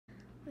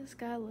This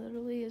guy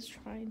literally is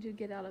trying to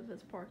get out of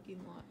his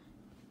parking lot.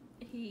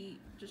 He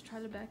just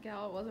tried to back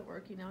out. It wasn't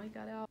working. Now he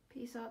got out.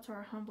 Peace out to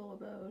our humble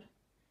abode.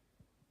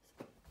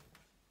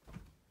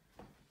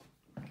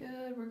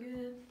 Good, we're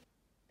good.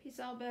 Peace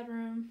out,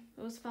 bedroom.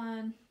 It was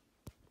fun.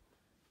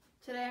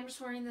 Today I'm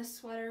just wearing this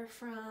sweater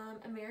from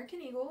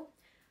American Eagle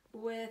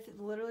with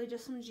literally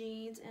just some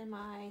jeans and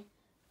my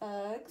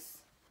Uggs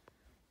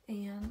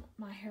and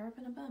my hair up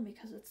in a bun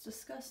because it's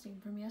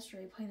disgusting from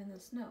yesterday playing in the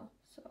snow.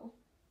 So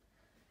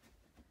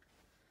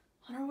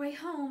on our way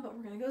home, but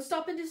we're gonna go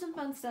stop and do some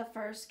fun stuff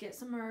first, get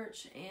some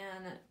merch,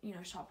 and you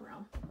know, shop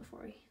around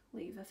before we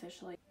leave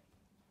officially.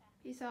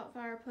 Peace out,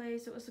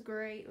 fireplace. It was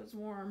great. It was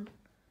warm.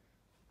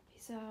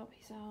 Peace out.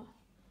 Peace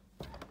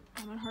out.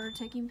 I'm on her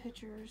taking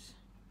pictures.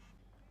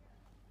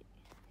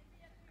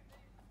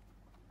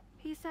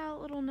 Peace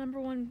out, little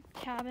 #1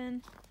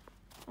 cabin.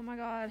 Oh my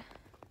god,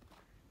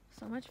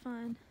 so much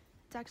fun.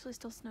 It's actually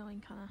still snowing,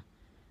 kind of.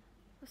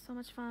 It was so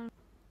much fun.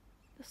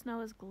 The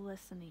snow is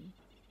glistening.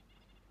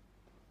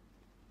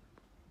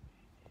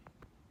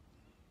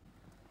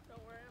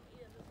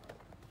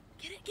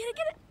 Get it, get it,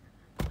 get it!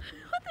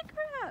 What the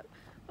crap?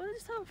 I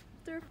just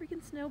threw a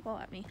freaking snowball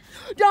at me.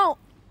 Don't!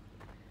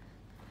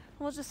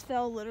 Almost just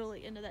fell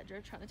literally into that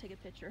drift trying to take a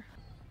picture.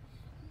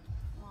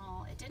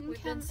 Well, it didn't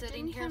We've been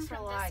sitting here for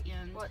like,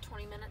 what,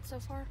 20 minutes so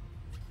far?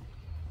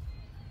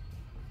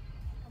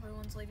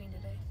 Everyone's leaving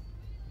today.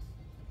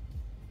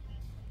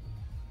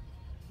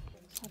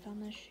 I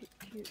found this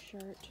cute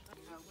shirt.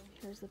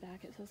 Here's the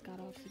back. It says Got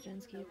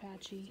Oxygen Ski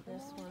Apache.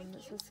 This one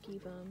that says Ski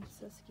Bum. It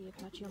says Ski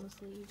Apache on the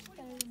sleeve.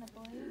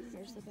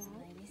 Here's the back.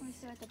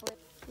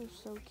 They're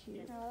so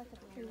cute.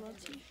 We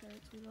love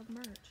t-shirts. We love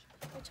merch.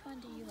 Which one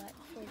do you like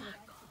for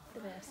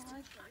the best?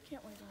 I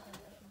can't wear that.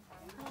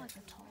 I like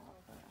the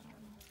top, but I don't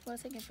know. Well, I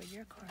was thinking for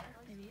your car,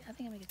 maybe. I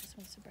think I'm gonna get this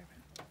one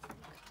Suburban.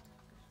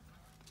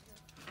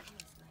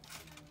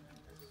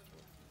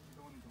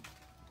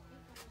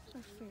 It's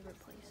our favorite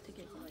place to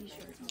get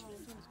t-shirts.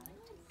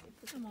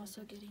 I'm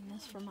also getting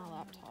this for my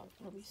laptop.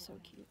 It'll be so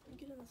cute. I'm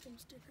getting the same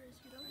sticker as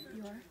you, don't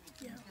you? You are?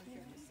 Yeah.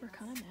 We're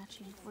kind of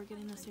matching. We're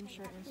getting the same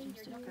shirt and same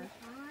sticker.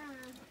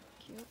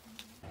 Cute.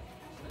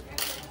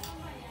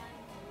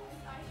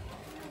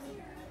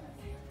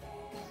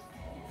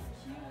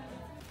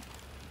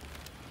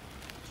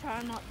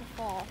 Try not to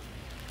fall,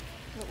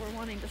 but we're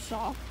wanting to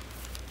shop.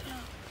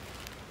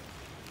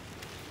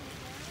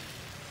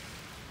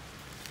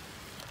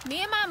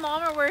 Me and my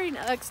mom are wearing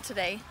Uggs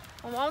today.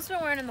 My mom's been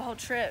wearing them the whole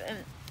trip,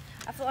 and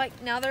I feel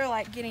like now they're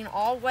like getting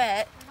all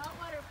wet.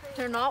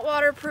 They're not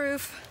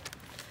waterproof.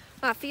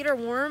 My feet are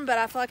warm, but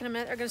I feel like in a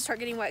minute they're gonna start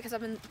getting wet because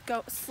I've been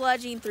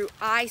sludging through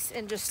ice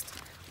and just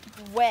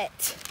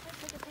wet.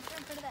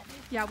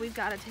 Yeah, we've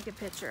got to take a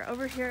picture.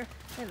 Over here,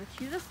 they have the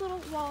cutest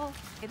little wall.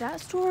 Hey, that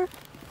store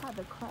had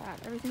the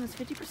crap. Everything was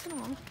 50%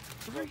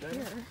 off. Over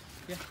here.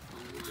 Yeah. Oh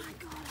my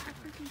god, how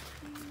freaking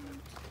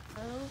cute.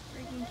 So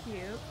freaking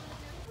cute.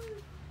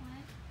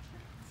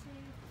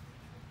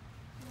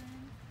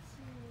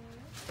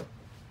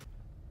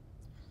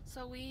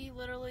 So we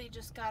literally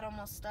just got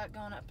almost stuck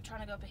going up,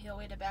 trying to go up a hill.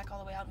 We had to back all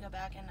the way out and go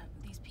back, and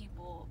these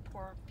people,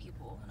 poor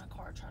people in a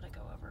car, try to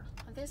go over.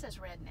 This is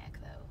redneck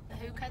though.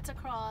 Who cuts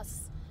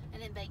across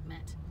an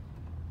embankment?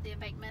 The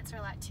embankments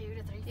are like 2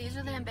 to 3 feet. These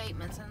are the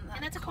embankments,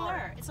 and it's a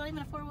car. It's not even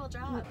a 4-wheel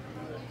drive.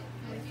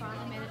 We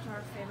finally made it to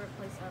our favorite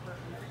place ever.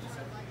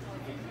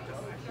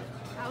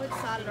 How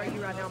excited are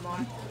you right now,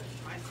 Mom?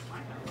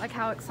 Like,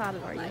 how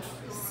excited are you?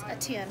 A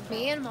 10.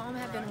 Me and Mom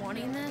have been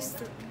wanting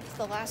this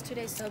the last 2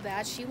 days so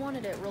bad. She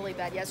wanted it really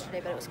bad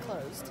yesterday, but it was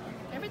closed.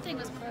 Everything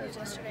was closed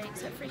yesterday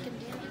except freaking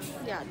Denny's.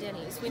 Yeah,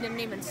 Denny's. We didn't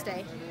even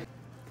stay.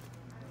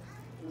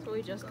 So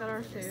we just got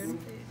our food.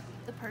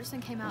 The person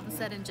came out and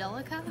said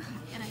Angelica,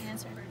 And I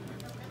answered.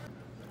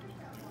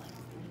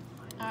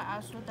 I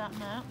asked what that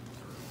meant.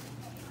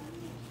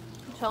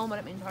 Tell them what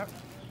it means, Hart.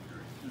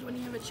 When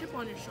you have a chip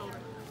on your shoulder.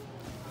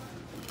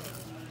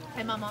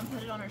 And my mom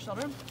put it on her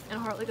shoulder, and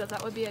Hartley goes,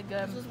 that would be a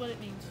good... This is what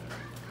it means.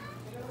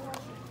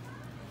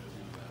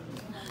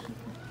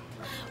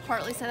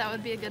 Hartley said that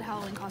would be a good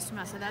Halloween costume.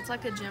 I said, that's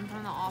like a Jim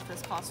from The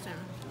Office costume.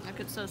 Like,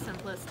 it's so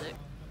simplistic.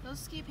 Those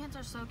ski pants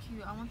are so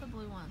cute. I want the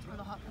blue ones, or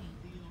the hot pink.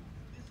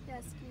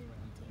 Yes,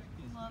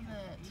 Love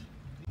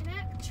it.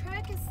 that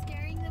truck is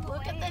scaring them away.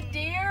 Look at the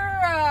deer!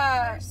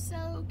 They're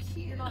so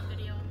cute. You're not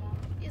videoing, Mom.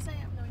 Yes, I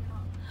am. No, you're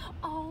not.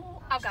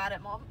 Oh, I got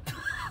it, Mom.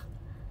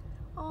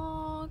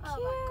 Oh, cute. Oh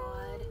my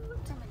god.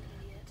 I'm an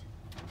idiot.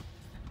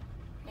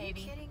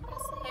 Maybe. Are you kidding,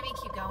 Missy? Maybe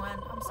keep going.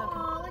 I'm so confused.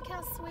 Oh, look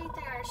how sweet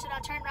they are. Should I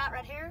turn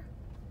right here?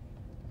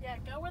 Yeah,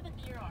 go where the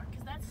deer are,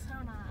 because that's so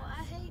nice. Well,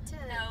 I hate to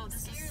No,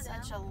 this scare is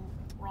them. such a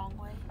wrong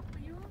way.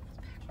 But you're on this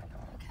picture.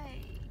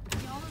 Okay,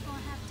 y'all are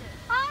gonna have to.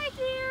 Hi,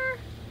 dear.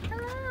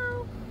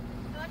 Hello.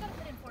 No, I gotta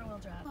put in 4-wheel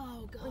drive.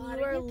 Oh god. When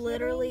you are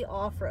literally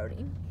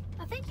off-roading.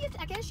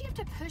 I guess you have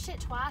to push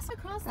it twice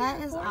across. That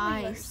the is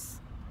four-wheelers. ice.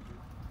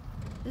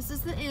 This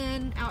is the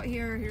inn out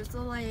here. Here's the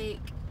lake.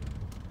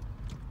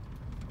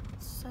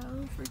 So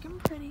freaking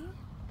pretty. You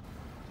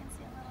can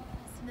see a little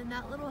bit. And then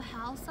that little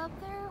house up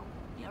there,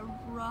 yeah,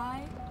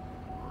 right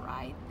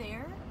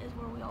there is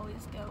where we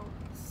always go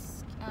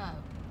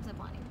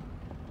ziplining.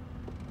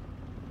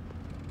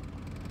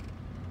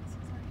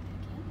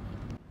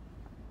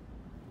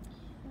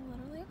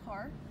 Literally a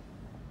car.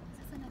 Is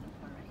this another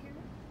car right here?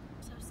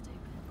 So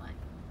stupid. Like,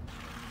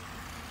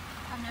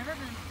 I've never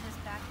been this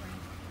backward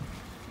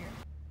here.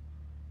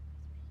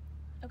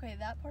 Okay,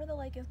 that part of the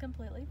lake is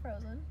completely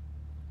frozen.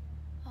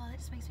 oh, that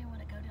just makes me want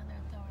to go down there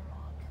and throw a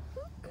rock.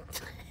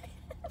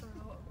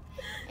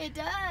 It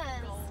does.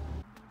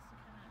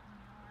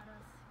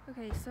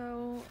 Okay,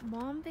 so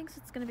Mom thinks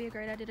it's gonna be a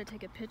great idea to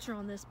take a picture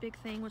on this big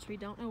thing, which we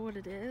don't know what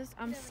it is.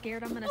 I'm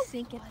scared I'm gonna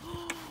sink it.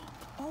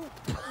 Oh.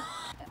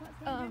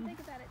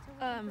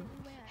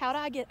 How do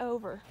I get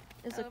over?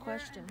 Is the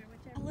question.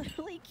 I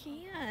literally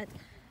can't.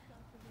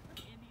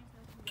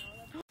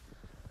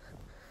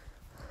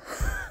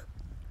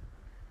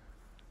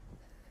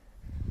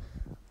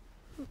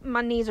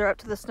 My knees are up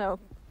to the snow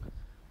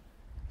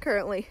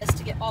currently. Just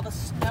to get all the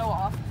snow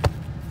off.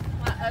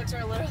 My Uggs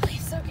are literally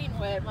soaking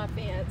wet in my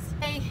pants.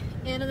 Hey,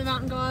 end of the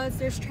mountain gods.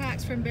 There's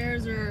tracks from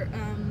bears or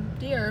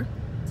deer.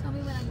 Tell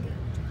me when I'm good.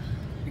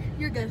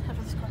 You're good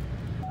after this car.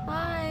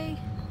 Bye.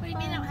 What do you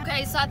mean?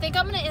 Okay, so I think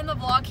I'm gonna end the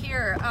vlog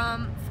here.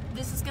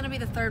 This is gonna be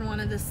the third one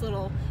of this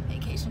little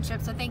vacation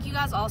trip. So thank you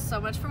guys all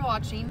so much for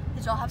watching.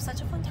 Did y'all have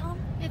such a fun time?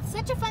 It's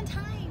such a fun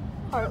time.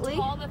 Hartley?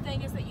 All the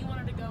things that you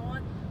wanted to go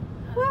on.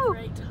 Had Woo. a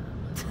great time.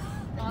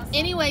 Awesome.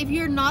 Anyway, if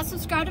you're not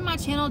subscribed to my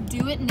channel,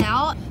 do it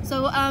now.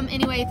 So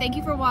anyway, thank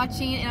you for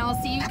watching, and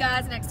I'll see you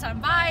guys next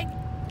time. Bye.